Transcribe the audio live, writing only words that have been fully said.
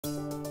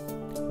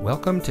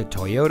Welcome to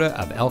Toyota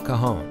of El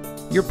Cajon,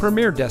 your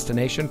premier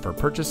destination for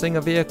purchasing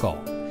a vehicle.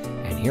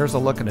 And here's a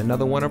look at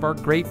another one of our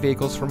great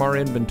vehicles from our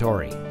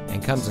inventory,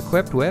 and comes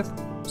equipped with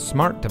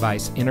smart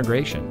device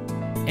integration,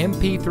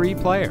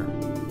 MP3 player,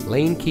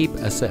 lane keep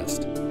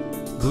assist,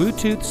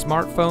 Bluetooth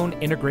smartphone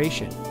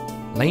integration,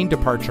 lane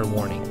departure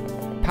warning,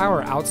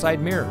 power outside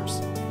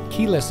mirrors,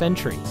 keyless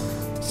entry,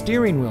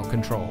 steering wheel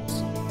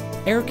controls,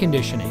 air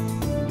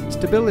conditioning,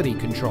 stability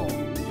control,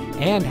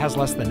 and has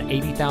less than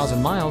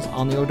 80,000 miles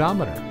on the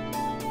odometer.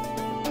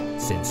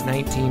 Since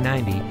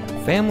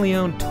 1990,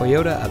 family-owned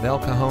Toyota of El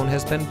Cajon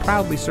has been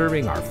proudly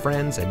serving our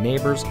friends and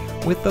neighbors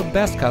with the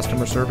best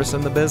customer service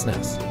in the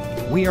business.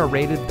 We are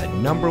rated the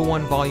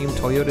 #1 volume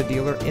Toyota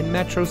dealer in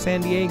Metro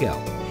San Diego,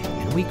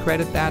 and we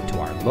credit that to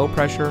our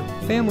low-pressure,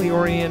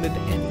 family-oriented,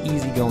 and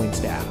easygoing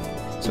staff.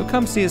 So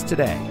come see us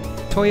today.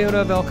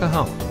 Toyota of El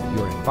Cajon,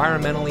 your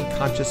environmentally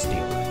conscious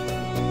dealer.